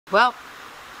Well,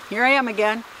 here I am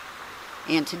again,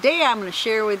 and today I'm going to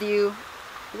share with you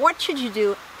what should you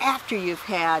do after you've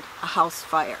had a house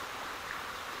fire.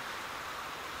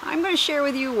 I'm going to share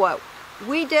with you what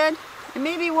we did and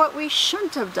maybe what we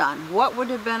shouldn't have done, what would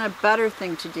have been a better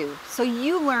thing to do, so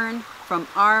you learn from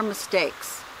our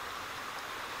mistakes.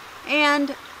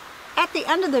 And at the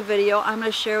end of the video, I'm going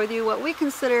to share with you what we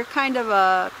consider kind of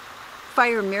a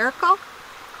fire miracle.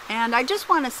 And I just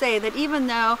want to say that even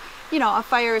though, a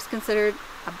fire is considered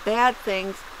a bad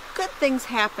thing, good things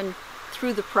happen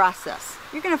through the process.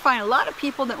 You're going to find a lot of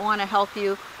people that want to help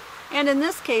you. And in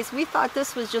this case, we thought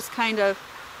this was just kind of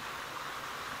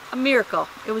a miracle.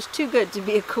 It was too good to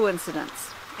be a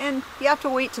coincidence. And you have to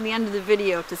wait to the end of the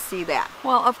video to see that.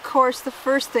 Well, of course, the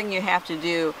first thing you have to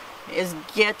do is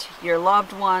get your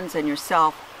loved ones and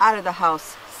yourself out of the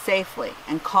house safely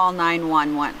and call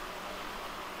 911.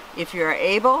 If you are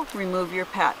able, remove your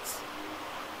pets.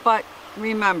 But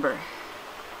remember,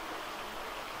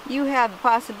 you have the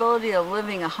possibility of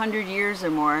living 100 years or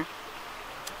more.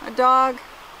 A dog,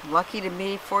 lucky to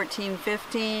be 14,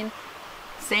 15.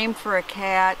 Same for a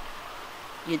cat.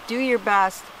 You do your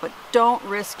best, but don't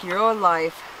risk your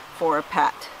life for a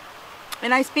pet.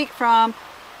 And I speak from,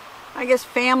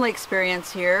 family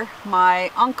experience here. My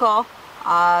uncle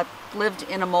lived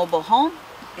in a mobile home,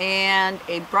 and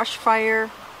a brush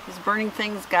fire, his burning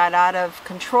things got out of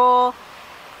control,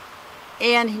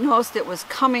 and he noticed it was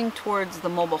coming towards the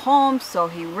mobile home, so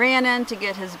he ran in to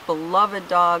get his beloved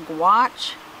dog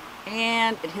Watch,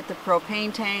 and it hit the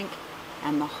propane tank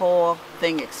and the whole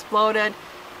thing exploded,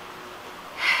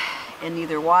 and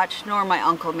neither Watch nor my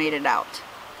uncle made it out.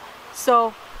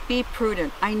 So be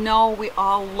prudent. I know we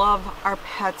all love our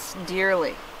pets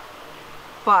dearly,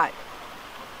 but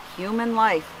human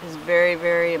life is very,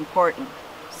 very important.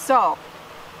 So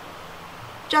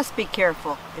just be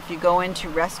careful if you go in to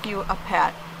rescue a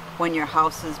pet when your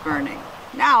house is burning.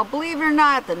 Now, believe it or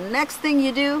not, the next thing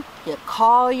you do, you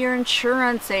call your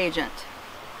insurance agent,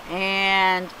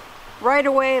 and right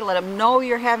away let him know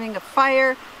you're having a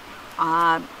fire.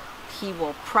 He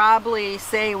will probably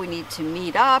say we need to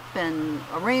meet up and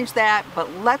arrange that, but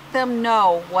let them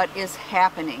know what is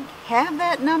happening. Have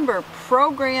that number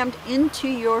programmed into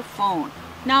your phone.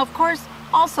 Now, of course,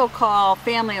 also call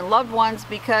family and loved ones,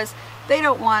 because they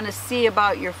don't want to see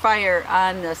about your fire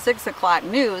on the 6 o'clock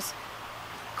news.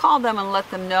 Call them and let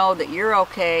them know that you're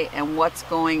okay and what's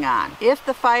going on. If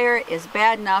the fire is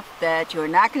bad enough that you're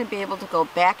not going to be able to go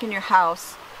back in your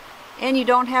house and you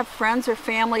don't have friends or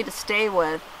family to stay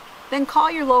with, then call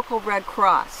your local Red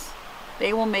Cross.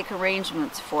 They will make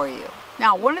arrangements for you.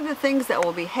 Now, one of the things that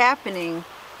will be happening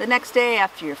the next day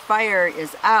after your fire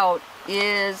is out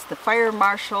is the fire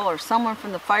marshal or someone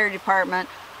from the fire department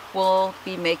will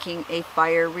be making a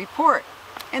fire report.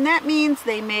 And that means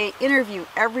they may interview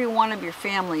every one of your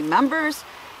family members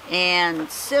and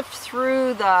sift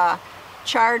through the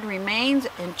charred remains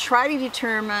and try to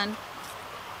determine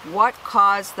what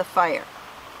caused the fire.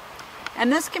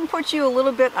 And this can put you a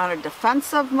little bit on a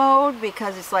defensive mode,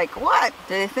 because it's like, what?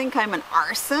 Do they think I'm an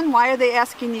arson? Why are they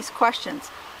asking these questions?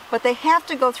 But they have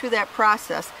to go through that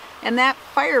process, and that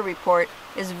fire report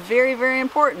is very, very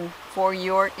important for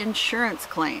your insurance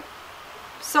claim.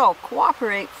 So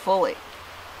cooperate fully.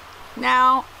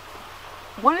 Now,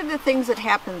 one of the things that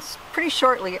happens pretty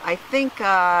shortly, I think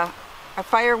our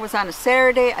fire was on a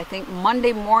Saturday. I think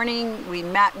Monday morning we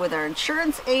met with our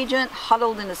insurance agent,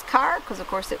 huddled in his car, because of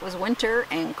course it was winter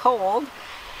and cold.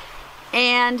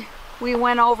 And we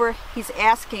went over, he's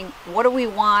asking, what do we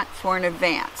want for an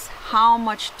advance? How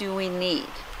much do we need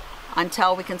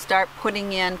until we can start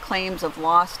putting in claims of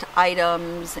lost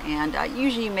items? And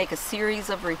usually you make a series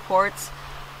of reports.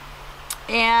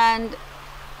 And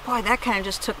boy, that kind of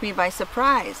just took me by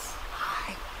surprise.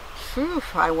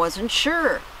 I wasn't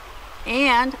sure.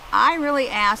 And I really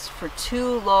asked for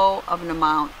too low of an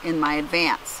amount in my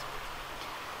advance.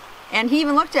 And he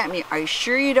even looked at me, are you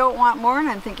sure you don't want more? And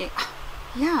I'm thinking,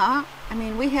 yeah,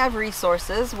 we have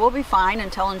resources. We'll be fine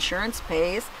until insurance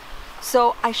pays.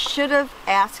 So I should have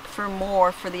asked for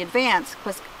more for the advance,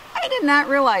 because I did not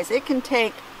realize it can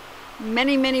take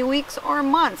many, many weeks or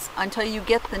months until you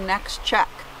get the next check.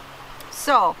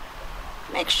 So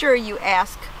make sure you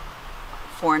ask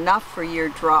for enough for your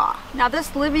draw. Now,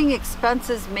 this living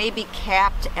expenses may be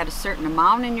capped at a certain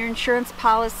amount in your insurance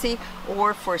policy,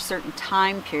 or for a certain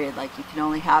time period, like you can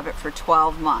only have it for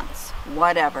 12 months,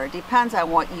 whatever. It depends on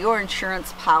what your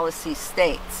insurance policy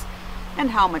states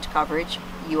and how much coverage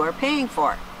you are paying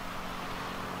for.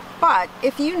 But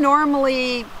if you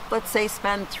normally, let's say,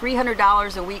 spend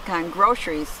 $300 a week on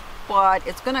groceries, but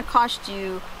it's going to cost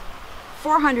you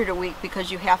 $400 a week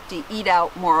because you have to eat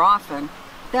out more often,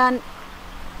 then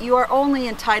you are only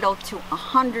entitled to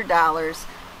 $100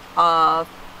 of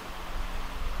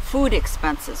food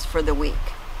expenses for the week.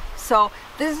 So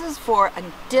this is for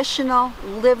additional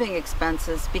living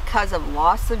expenses because of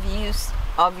loss of use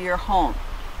of your home.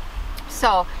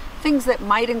 So things that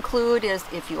might include is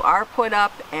if you are put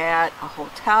up at a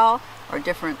hotel or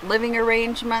different living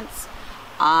arrangements,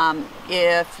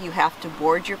 if you have to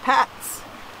board your pets,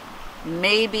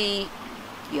 maybe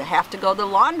you have to go to the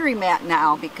laundromat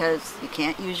now because you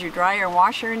can't use your dryer and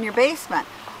washer in your basement.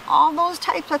 All those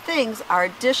types of things are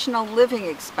additional living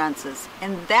expenses,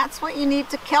 and that's what you need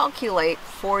to calculate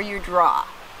for your draw.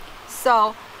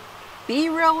 So be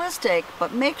realistic,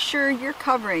 but make sure you're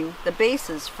covering the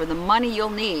bases for the money you'll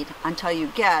need until you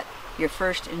get your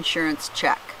first insurance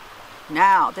check.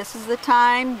 Now, this is the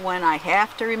time when I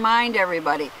have to remind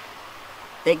everybody,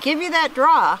 they give you that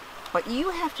draw, but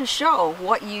you have to show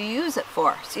what you use it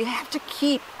for. So you have to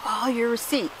keep all your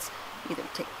receipts. Either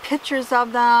take pictures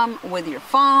of them with your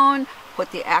phone,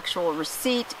 put the actual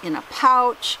receipt in a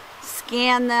pouch,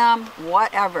 scan them,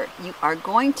 whatever. You are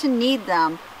going to need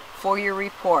them for your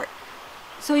report.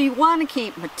 So you want to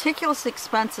keep meticulous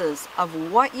expenses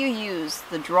of what you use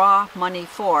the draw money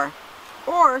for,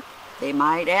 or they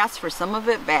might ask for some of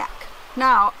it back.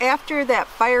 Now, after that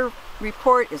fire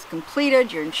report is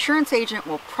completed, your insurance agent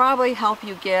will probably help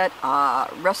you get a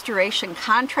restoration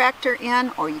contractor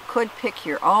in, or you could pick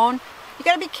your own. You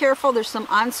got to be careful, there's some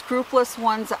unscrupulous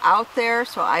ones out there,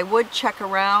 so I would check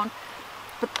around.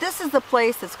 But this is the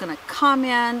place that's going to come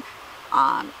in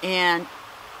and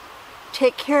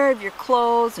take care of your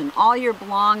clothes and all your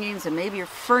belongings, and maybe your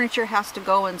furniture has to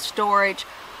go in storage,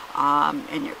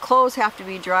 and your clothes have to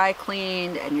be dry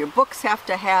cleaned, and your books have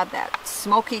to have that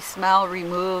smoky smell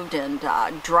removed and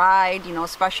dried, you know, a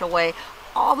special way.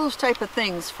 All those type of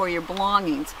things for your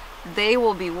belongings, they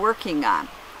will be working on.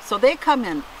 So they come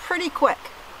in pretty quick,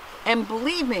 and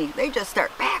believe me, they just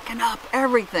start packing up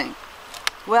everything.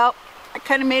 Well, I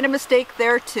kind of made a mistake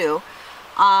there too.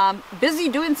 Busy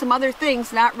doing some other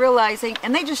things, not realizing,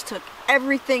 and they just took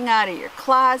everything out of your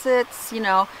closets, you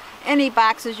know, any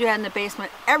boxes you had in the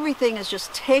basement, everything is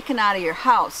just taken out of your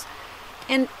house.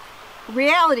 In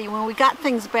reality, when we got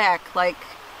things back, like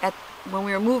when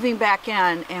we were moving back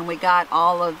in and we got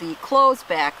all of the clothes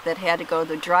back that had to go to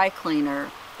the dry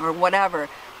cleaner or whatever,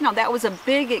 you know, that was a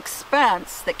big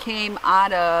expense that came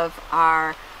out of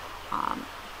our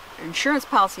insurance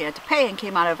policy had to pay, and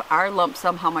came out of our lump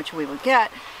sum how much we would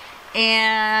get.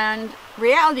 And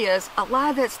reality is, a lot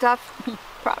of that stuff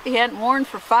probably hadn't worn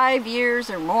for 5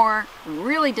 years or more,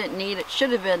 really didn't need it,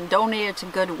 should have been donated to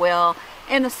Goodwill.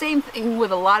 And the same thing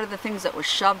with a lot of the things that were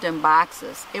shoved in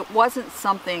boxes. It wasn't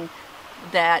something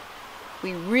that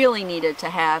we really needed to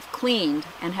have cleaned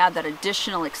and have that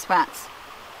additional expense.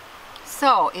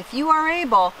 So if you are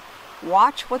able,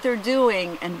 watch what they're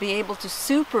doing and be able to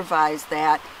supervise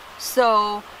that,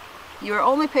 so you're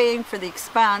only paying for the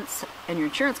expense, and your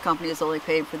insurance company is only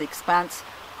paying for the expense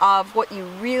of what you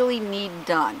really need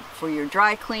done for your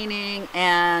dry cleaning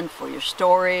and for your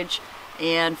storage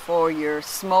and for your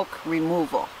smoke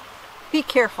removal. Be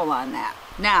careful on that.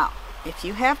 Now, if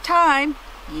you have time,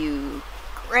 you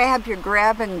grab your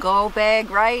grab-and-go bag,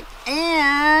 right?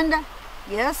 And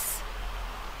yes,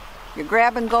 your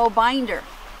grab-and-go binder.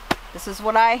 This is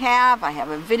what I have. I have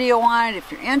a video on it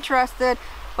if you're interested,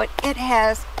 but it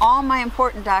has all my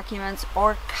important documents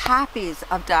or copies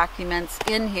of documents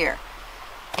in here.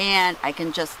 And I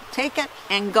can just take it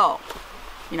and go.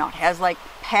 You know, it has like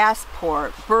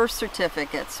passport, birth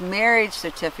certificates, marriage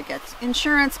certificates,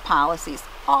 insurance policies,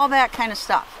 all that kind of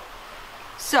stuff.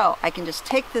 So I can just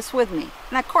take this with me.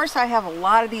 And of course I have a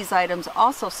lot of these items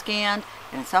also scanned,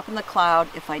 and it's up in the cloud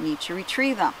if I need to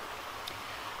retrieve them.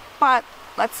 But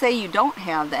let's say you don't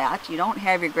have that, you don't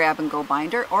have your grab-and-go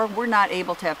binder, or we're not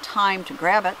able to have time to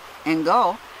grab it and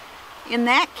go. In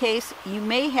that case, you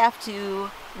may have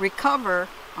to recover,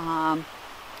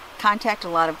 contact a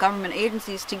lot of government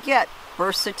agencies to get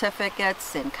birth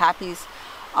certificates and copies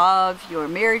of your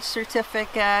marriage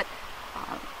certificate,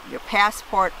 your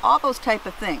passport, all those type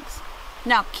of things.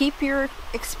 Now keep your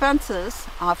expenses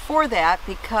for that,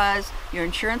 because your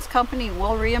insurance company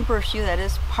will reimburse you. That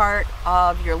is part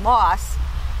of your loss.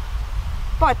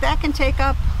 But that can take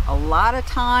up a lot of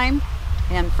time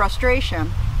and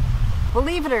frustration.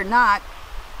 Believe it or not,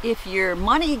 if your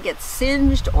money gets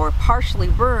singed or partially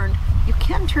burned, you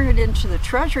can turn it into the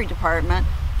Treasury Department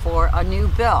for a new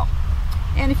bill.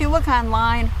 And if you look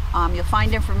online, you'll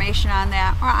find information on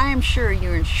that, or I am sure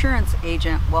your insurance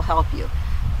agent will help you.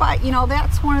 But you know,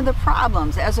 that's one of the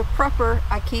problems. As a prepper,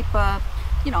 I keep a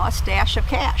stash of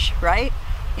cash, right,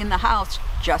 in the house,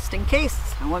 just in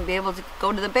case. I wouldn't be able to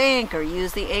go to the bank or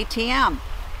use the ATM.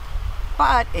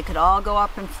 But it could all go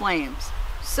up in flames.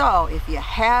 So if you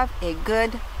have a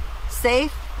good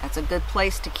safe, that's a good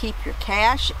place to keep your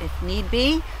cash if need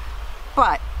be.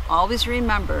 But always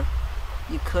remember,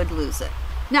 you could lose it.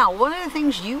 Now, one of the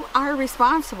things you are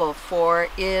responsible for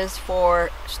is for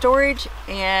storage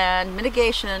and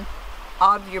mitigation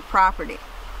of your property.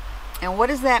 And what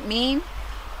does that mean?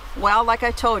 Well, like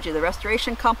I told you, the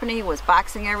restoration company was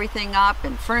boxing everything up,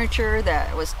 and furniture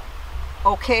that was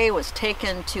okay was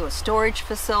taken to a storage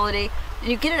facility. And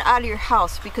you get it out of your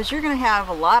house because you're going to have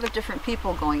a lot of different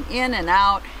people going in and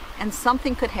out, and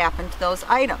something could happen to those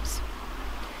items.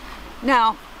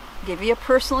 Now, give you a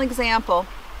personal example.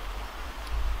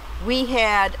 We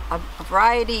had a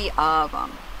variety of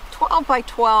 12 by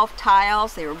 12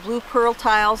 tiles. They were blue pearl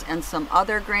tiles and some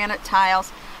other granite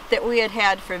tiles that we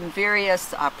had from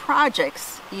various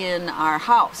projects in our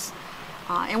house.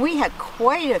 And we had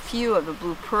quite a few of the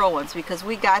blue pearl ones because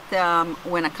we got them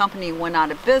when a company went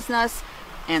out of business,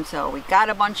 and so we got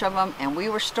a bunch of them and we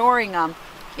were storing them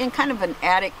in kind of an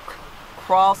attic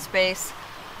crawl space.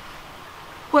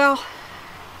 Well,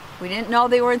 we didn't know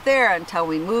they weren't there until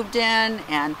we moved in,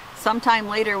 and sometime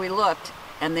later we looked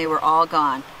and they were all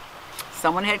gone.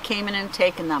 Someone had came in and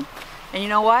taken them. And you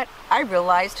know what? I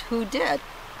realized who did.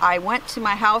 I went to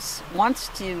my house once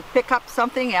to pick up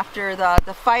something after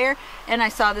the fire, and I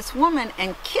saw this woman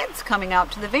and kids coming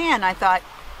out to the van. I thought,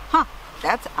 huh,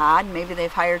 that's odd. Maybe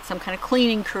they've hired some kind of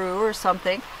cleaning crew or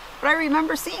something. But I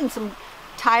remember seeing some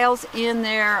tiles in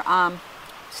their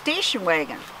station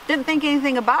wagon. Didn't think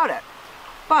anything about it.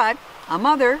 But a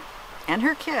mother and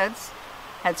her kids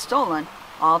had stolen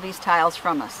all these tiles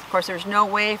from us. Of course, there's no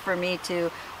way for me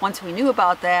to, once we knew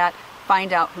about that,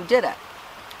 find out who did it.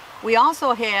 We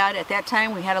also had, at that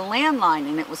time, we had a landline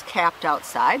and it was capped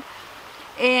outside.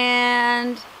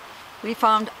 And we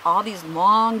found all these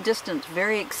long distance,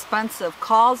 very expensive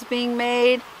calls being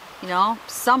made. You know,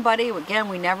 somebody, again,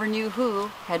 we never knew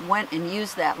who, had went and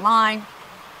used that line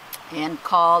and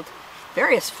called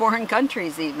various foreign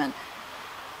countries even.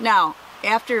 Now,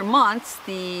 after months,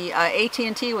 the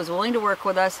AT&T was willing to work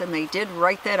with us, and they did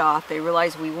write that off. They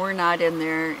realized we were not in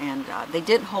there, and they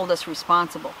didn't hold us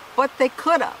responsible. But they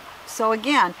could have. So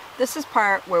again, this is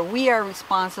part where we are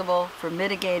responsible for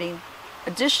mitigating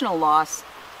additional loss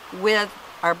with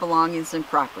our belongings and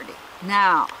property.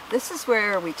 Now, this is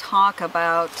where we talk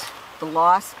about the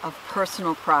loss of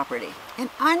personal property. And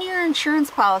on your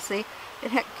insurance policy,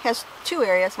 it has two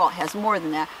areas. Well, it has more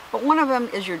than that, but one of them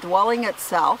is your dwelling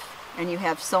itself, and you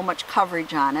have so much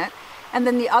coverage on it. And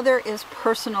then the other is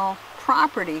personal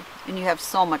property, and you have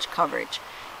so much coverage.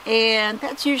 And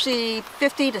that's usually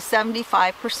 50 to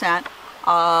 75%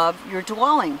 of your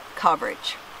dwelling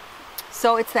coverage.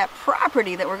 So it's that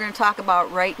property that we're going to talk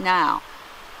about right now.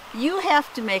 You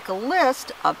have to make a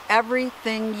list of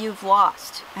everything you've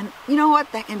lost. And you know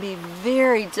what? That can be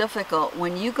very difficult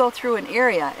when you go through an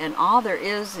area and all there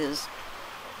is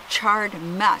charred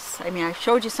mess. I mean, I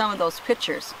showed you some of those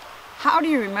pictures. How do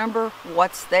you remember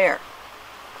what's there?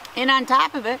 And on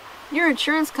top of it, your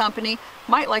insurance company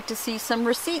might like to see some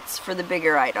receipts for the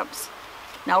bigger items.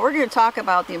 Now, we're going to talk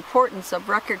about the importance of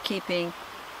record keeping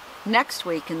next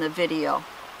week in the video.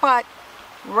 But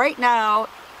right now,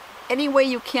 any way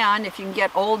you can, if you can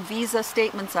get old Visa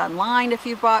statements online if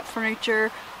you bought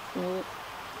furniture,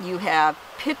 you have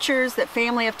pictures that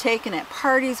family have taken at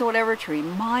parties or whatever to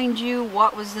remind you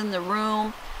what was in the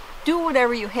room. Do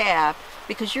whatever you have,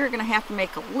 because you're going to have to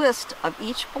make a list of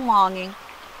each belonging,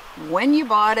 when you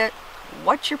bought it,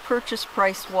 what your purchase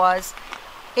price was,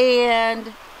 and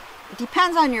it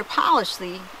depends on your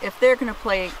policy if they're going to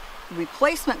play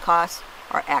replacement costs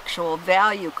or actual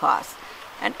value costs.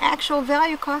 And actual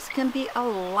value costs can be a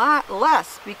lot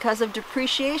less because of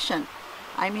depreciation.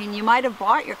 I mean, you might have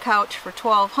bought your couch for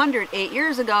 $1,200 8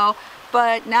 years ago,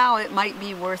 but now it might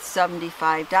be worth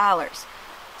 $75.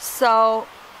 So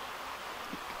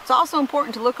it's also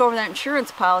important to look over that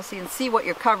insurance policy and see what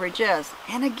your coverage is.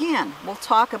 And again, we'll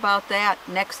talk about that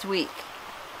next week.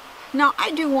 Now,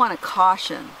 I do want to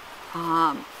caution,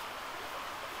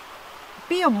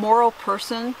 be a moral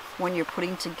person when you're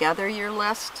putting together your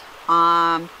list.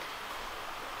 Don't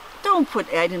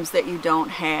put items that you don't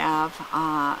have.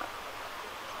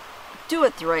 Do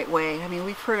it the right way. I mean,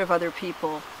 we've heard of other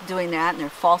people doing that, and they're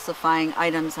falsifying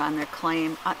items on their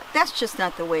claim. That's just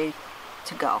not the way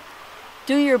to go.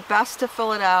 Do your best to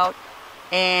fill it out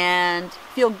and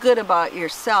feel good about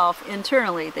yourself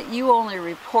internally that you only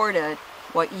reported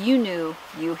what you knew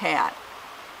you had.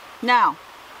 Now,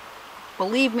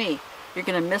 believe me, you're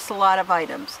going to miss a lot of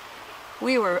items.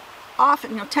 We were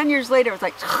often, 10 years later, it was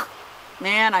like,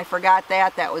 man, I forgot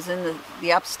that. That was in the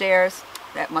upstairs.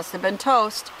 That must have been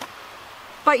toast.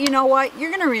 But you know what? You're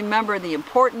going to remember the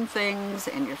important things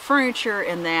and your furniture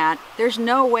and that. There's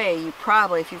no way you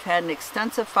probably, if you've had an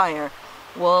extensive fire,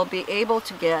 will be able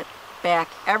to get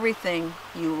back everything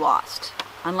you lost,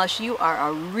 unless you are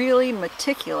a really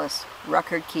meticulous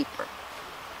record keeper.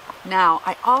 Now,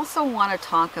 I also want to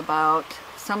talk about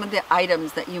some of the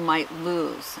items that you might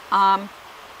lose. Let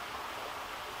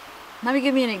me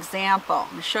give you an example. I'm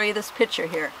going to show you this picture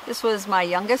here. This was my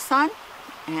youngest son,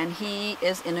 and he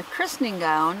is in a christening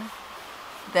gown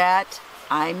that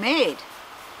I made.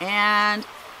 And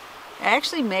I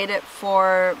actually made it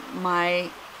for my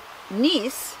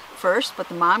niece first, but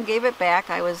the mom gave it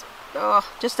back. I was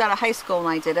just out of high school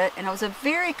when I did it, and it was a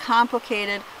very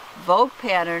complicated Vogue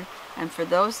pattern. And for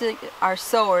those that are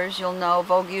sewers, you'll know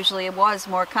Vogue usually was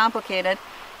more complicated,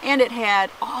 and it had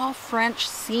all French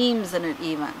seams in it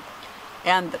even.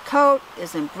 And the coat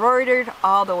is embroidered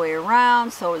all the way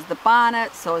around, so is the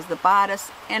bonnet, so is the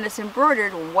bodice, and it's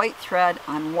embroidered white thread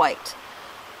on white.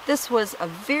 This was a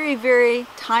very, very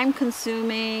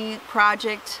time-consuming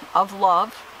project of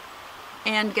love,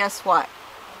 and guess what?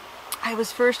 I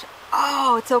was first,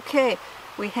 oh, it's okay.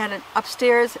 We had it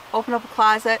upstairs, open up a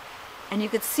closet, and you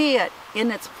could see it in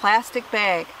its plastic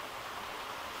bag.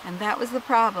 And that was the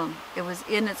problem. It was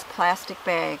in its plastic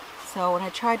bag. So when I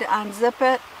tried to unzip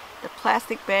it, the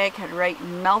plastic bag had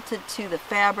melted to the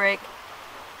fabric,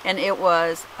 and it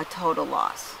was a total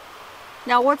loss.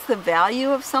 Now, what's the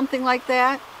value of something like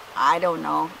that? I don't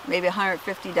know, maybe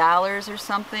 $150 or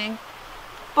something.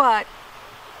 But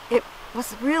it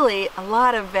was really a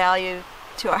lot of value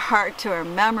to our heart, to our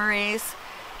memories.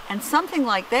 And something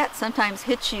like that sometimes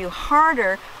hits you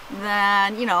harder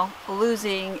than, you know,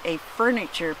 losing a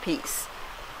furniture piece.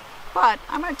 But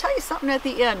I'm going to tell you something at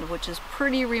the end, which is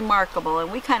pretty remarkable, and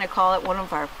we kind of call it one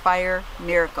of our fire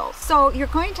miracles. So you're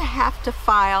going to have to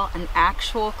file an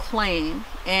actual claim,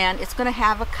 and it's going to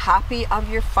have a copy of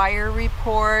your fire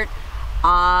report,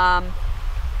 a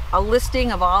listing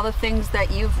of all the things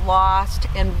that you've lost,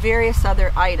 and various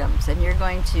other items. And you're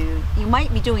going to, you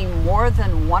might be doing more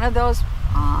than one of those,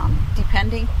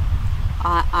 depending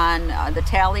on the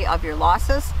tally of your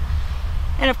losses.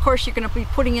 And of course, you're going to be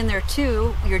putting in there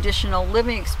too your additional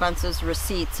living expenses,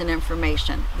 receipts, and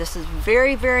information. This is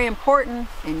very, very important,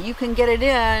 and you can get it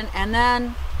in and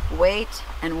then wait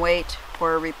and wait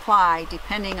for a reply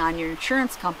depending on your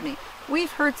insurance company.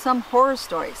 We've heard some horror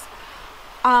stories.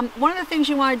 One of the things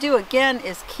you want to do again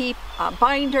is keep a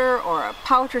binder or a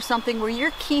pouch or something where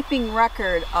you're keeping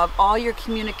record of all your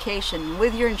communication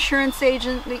with your insurance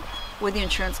agent, with the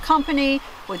insurance company,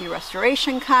 with your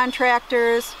restoration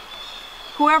contractors,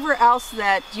 whoever else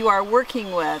that you are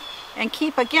working with, and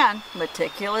keep, again,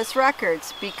 meticulous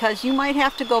records, because you might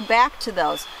have to go back to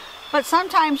those. But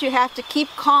sometimes you have to keep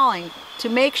calling to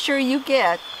make sure you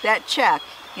get that check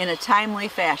in a timely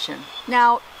fashion.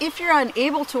 Now, if you're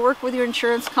unable to work with your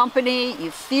insurance company, you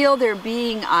feel they're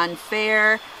being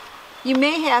unfair, you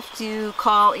may have to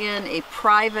call in a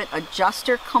private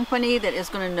adjuster company that is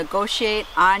going to negotiate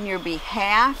on your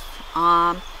behalf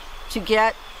to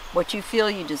get what you feel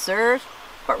you deserve.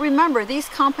 But remember, these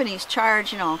companies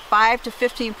charge, 5 to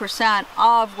 15%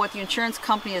 of what the insurance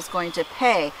company is going to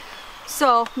pay.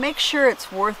 So make sure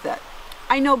it's worth it.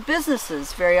 I know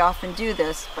businesses very often do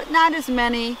this, but not as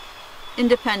many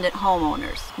independent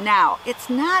homeowners. Now, it's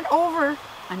not over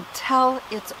until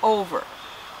it's over.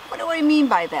 What do I mean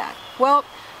by that? Well,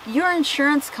 your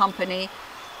insurance company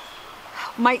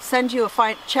might send you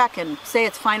a check and say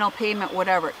it's final payment,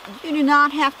 whatever. You do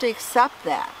not have to accept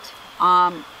that.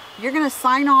 You're going to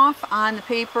sign off on the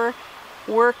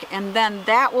paperwork, and then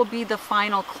that will be the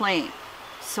final claim.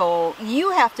 So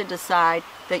you have to decide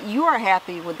that you are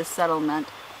happy with the settlement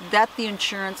that the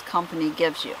insurance company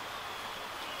gives you.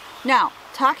 Now,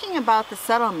 talking about the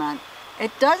settlement,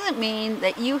 it doesn't mean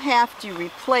that you have to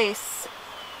replace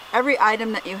every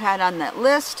item that you had on that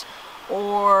list,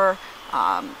 or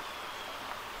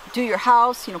do your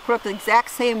house, put up the exact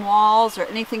same walls or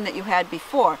anything that you had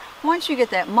before. Once you get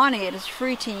that money, it is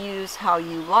free to use how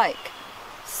you like.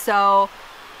 So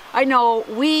I know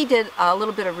we did a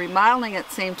little bit of remodeling at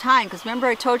the same time, because remember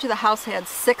I told you the house had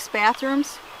 6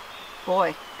 bathrooms?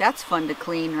 Boy, that's fun to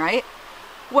clean, right?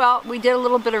 Well, we did a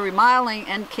little bit of remodeling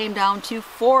and came down to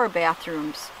 4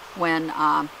 bathrooms when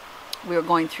we were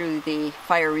going through the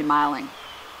fire remodeling.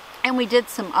 And we did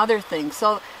some other things.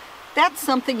 So that's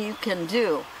something you can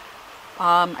do.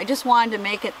 I just wanted to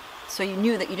make it so you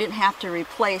knew that you didn't have to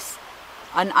replace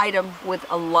an item with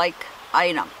a like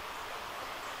item.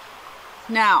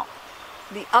 Now,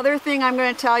 the other thing I'm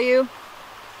going to tell you,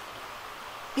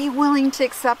 be willing to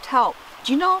accept help.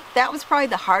 Do you know, that was probably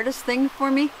the hardest thing for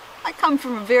me. I come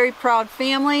from a very proud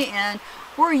family, and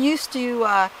we're used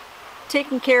to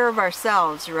taking care of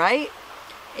ourselves, right?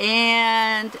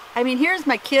 And I mean, here's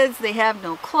my kids, they have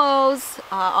no clothes,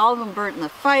 all of them burnt in the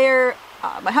fire.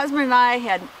 My husband and I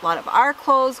had a lot of our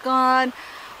clothes gone.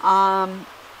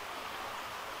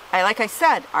 Like I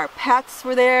said, our pets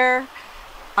were there.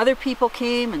 Other people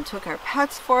came and took our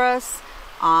pets for us.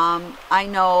 I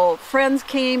know friends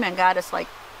came and got us like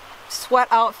sweat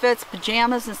outfits,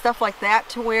 pajamas and stuff like that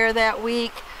to wear that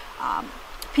week.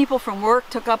 People from work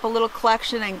took up a little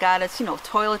collection and got us, you know,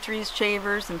 toiletries,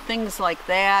 shavers and things like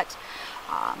that.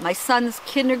 My son's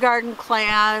kindergarten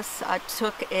class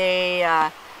took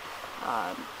a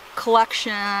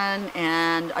collection,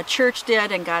 and a church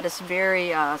did, and got us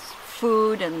very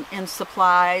food and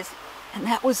supplies. And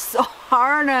that was so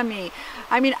hard on me.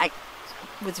 I mean, I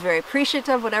was very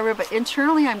appreciative, whatever, but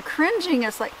internally I'm cringing.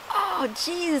 It's like, oh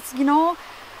geez, you know,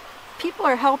 people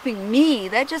are helping me.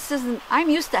 That just isn't, I'm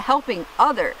used to helping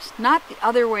others, not the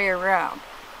other way around.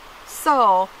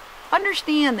 So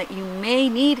understand that you may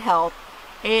need help,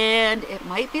 and it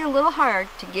might be a little hard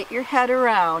to get your head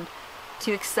around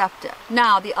to accept it.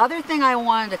 Now, the other thing I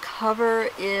wanted to cover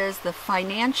is the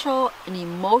financial and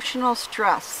emotional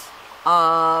stress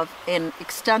of an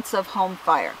extensive home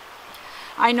fire.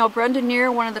 I know Brenda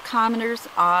Neer, one of the commenters,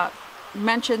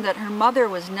 mentioned that her mother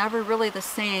was never really the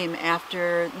same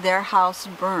after their house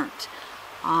burnt.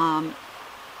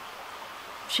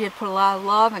 She had put a lot of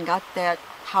love and got that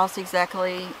house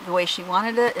exactly the way she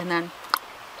wanted it, and then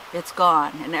it's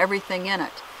gone and everything in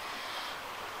it.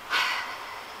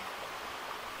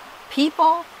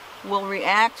 People will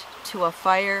react to a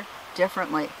fire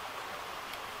differently.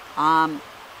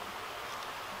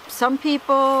 Some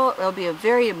people, it'll be a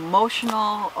very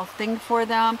emotional thing for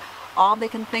them. All they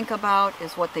can think about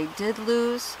is what they did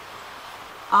lose.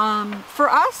 For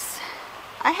us,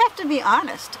 I have to be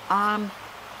honest,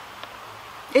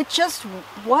 it just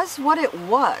was what it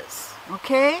was,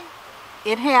 okay?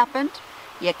 It happened.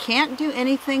 You can't do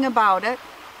anything about it,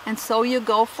 and so you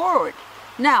go forward.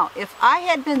 Now, if I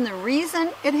had been the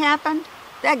reason it happened,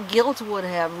 that guilt would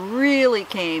have really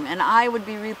came, and I would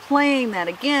be replaying that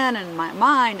again in my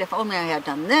mind. If only I had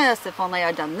done this, if only I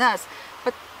had done this.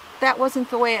 But that wasn't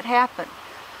the way it happened.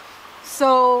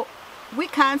 So we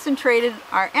concentrated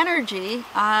our energy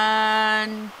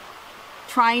on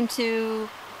trying to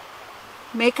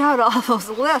make out all those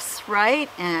lists, right?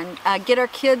 And get our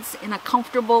kids in a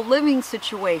comfortable living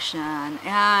situation.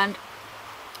 And,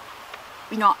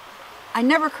 you know, I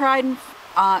never cried,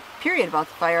 period, about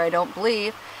the fire, I don't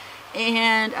believe.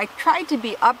 And I tried to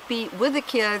be upbeat with the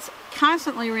kids,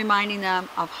 constantly reminding them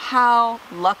of how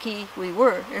lucky we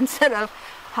were, instead of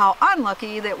how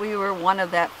unlucky that we were one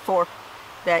of that four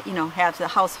that, you know, have the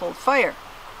household fire.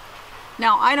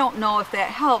 Now, I don't know if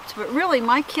that helped, but really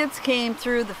my kids came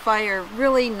through the fire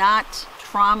really not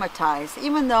traumatized,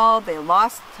 even though they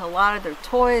lost a lot of their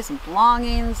toys and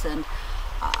belongings, and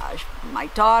my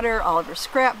daughter, all of her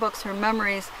scrapbooks, her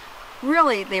memories,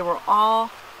 really they were all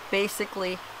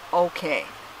basically okay.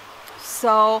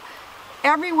 So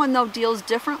everyone though deals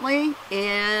differently.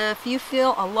 If you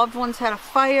feel a loved one's had a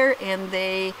fire and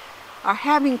they are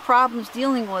having problems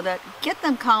dealing with it, get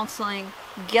them counseling,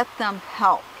 get them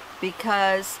help,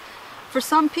 because for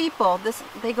some people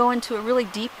they go into a really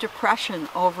deep depression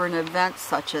over an event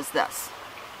such as this.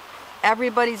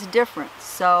 Everybody's different,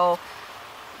 so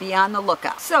be on the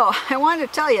lookout. So I wanted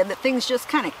to tell you that things just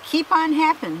kind of keep on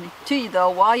happening to you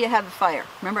though while you have the fire.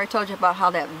 Remember I told you about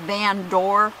how that van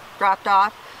door dropped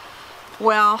off?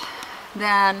 Well,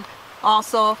 then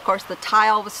also, of course, the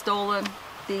tile was stolen,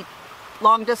 the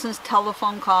long distance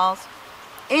telephone calls,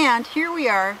 and here we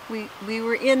are. We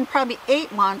were in probably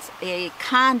 8 months a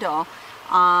condo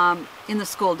in the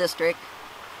school district,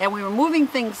 and we were moving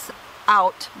things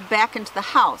out back into the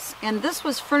house, and this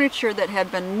was furniture that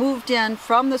had been moved in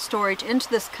from the storage into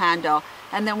this condo,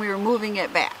 and then we were moving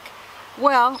it back.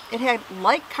 Well, it had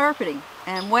light carpeting,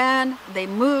 and when they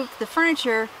moved the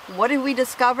furniture, what did we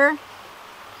discover?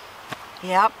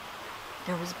 Yep,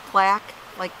 there was black,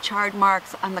 like charred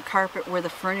marks on the carpet where the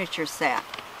furniture sat.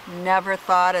 Never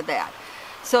thought of that.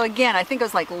 So again, I think it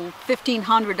was like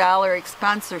 $1,500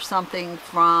 expense or something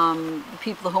from the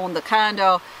people who owned the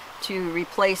condo to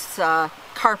replace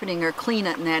carpeting or clean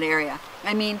it in that area.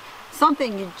 I mean,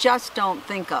 something you just don't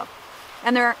think of.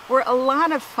 And there were a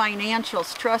lot of financial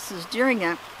stresses during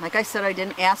it. Like I said, I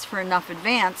didn't ask for enough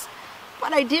advance,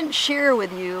 but I didn't share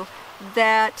with you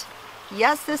that,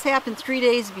 yes, this happened 3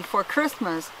 days before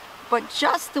Christmas, but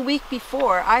just the week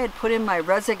before, I had put in my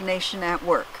resignation at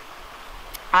work.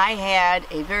 I had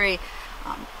a very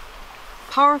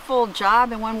powerful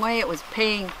job in one way. It was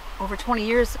paying over 20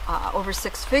 years, over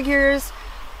 6 figures.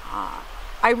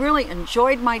 I really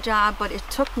enjoyed my job, but it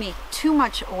took me too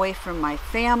much away from my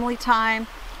family time.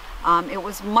 It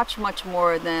was much, much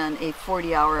more than a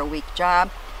 40-hour-a-week job.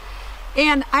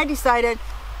 And I decided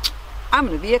I'm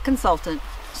going to be a consultant.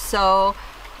 So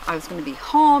I was going to be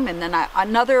home, and then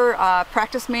another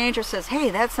practice manager says, hey,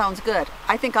 that sounds good.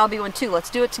 I think I'll be one too. Let's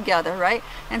do it together, right?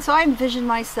 And so I envisioned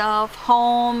myself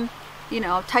home, you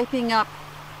know, typing up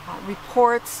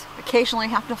reports, occasionally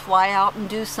having to fly out and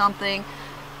do something,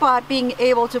 but being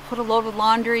able to put a load of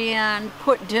laundry in,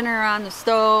 put dinner on the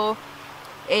stove,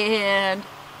 and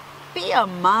be a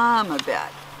mom a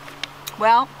bit.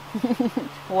 Well,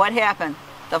 what happened?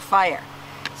 The fire.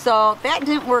 So that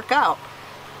didn't work out.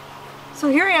 So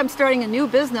here I am starting a new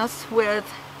business with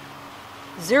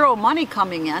zero money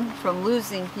coming in from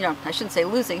losing, you know, I shouldn't say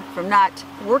losing, from not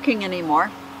working anymore.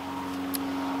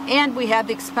 And we had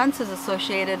the expenses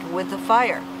associated with the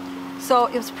fire. So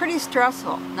it was pretty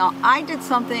stressful. Now I did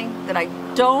something that I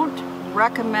don't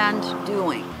recommend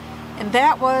doing. And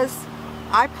that was,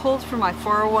 I pulled from my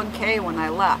 401k when I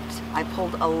left. I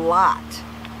pulled a lot.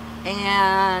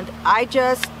 And I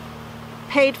just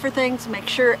paid for things, make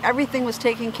sure everything was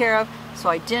taken care of, so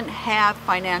I didn't have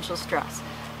financial stress.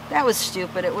 That was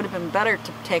stupid. It would have been better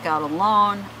to take out a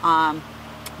loan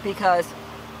because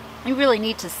you really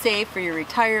need to save for your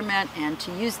retirement and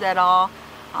to use that all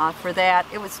for that.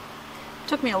 It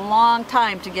took me a long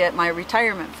time to get my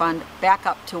retirement fund back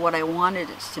up to what I wanted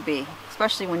it to be,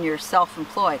 especially when you're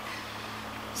self-employed.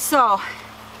 So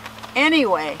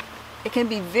anyway, it can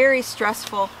be very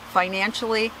stressful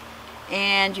financially,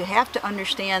 and you have to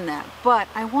understand that. But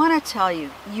I want to tell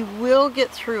you, you will get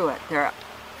through it. There are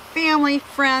family,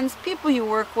 friends, people you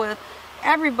work with,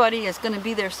 everybody is going to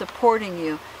be there supporting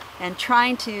you and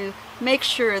trying to make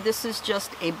sure this is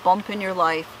just a bump in your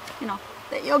life, you know,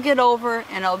 that you'll get over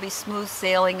and it'll be smooth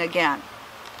sailing again.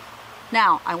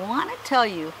 Now, I want to tell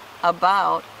you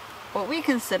about what we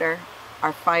consider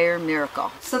our fire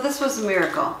miracle. So this was a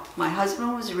miracle. My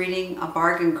husband was reading a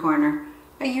bargain corner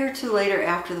a year or two later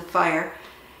after the fire,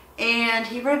 and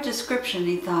he read a description.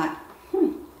 He thought,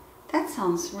 that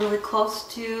sounds really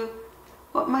close to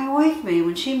what my wife made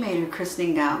when she made her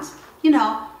christening gowns. You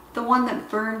know, the one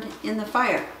that burned in the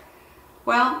fire.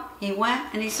 Well, he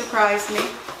went and he surprised me.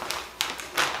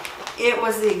 It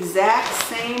was the exact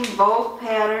same bow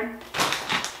pattern,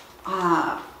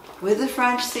 with the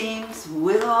French seams,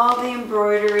 with all the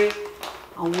embroidery.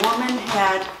 A woman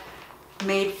had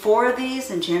made 4 of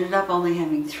these, and she ended up only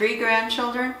having 3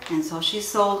 grandchildren, and so she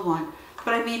sold one.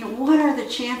 But I mean, what are the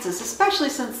chances, especially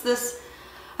since this,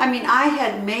 I mean, I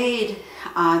had made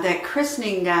that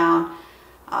christening gown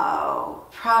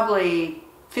probably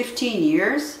 15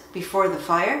 years before the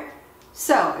fire,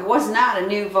 so it was not a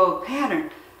new Vogue pattern.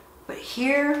 But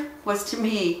here was, to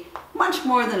me, much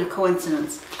more than a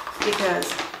coincidence,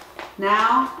 because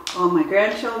now all my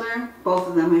grandchildren, both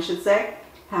of them I should say,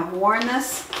 have worn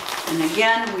this. And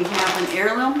again, we have an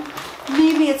heirloom.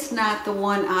 Maybe it's not the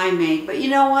one I made, but you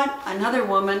know what? Another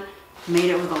woman made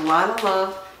it with a lot of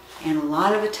love and a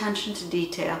lot of attention to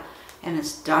detail, and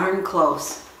it's darn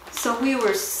close. So we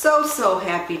were so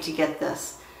happy to get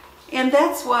this. And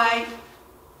that's why,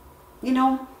 you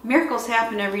know, miracles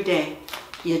happen every day.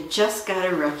 You just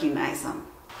gotta recognize them.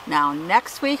 Now,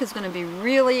 next week is going to be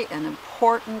really an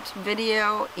important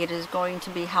video. It is going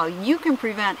to be how you can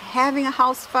prevent having a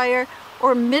house fire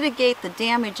or mitigate the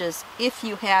damages if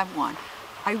you have one.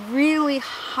 I really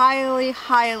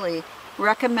highly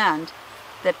recommend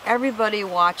that everybody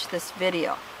watch this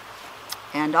video.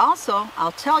 And also,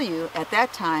 I'll tell you at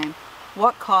that time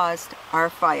what caused our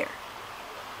fire.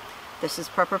 This is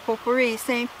Potpourri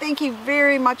saying thank you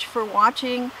very much for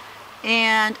watching,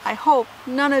 and I hope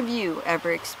none of you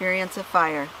ever experience a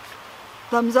fire.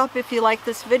 Thumbs up if you like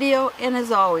this video, and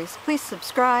as always, please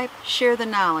subscribe, share the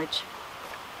knowledge.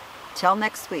 Till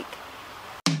next week.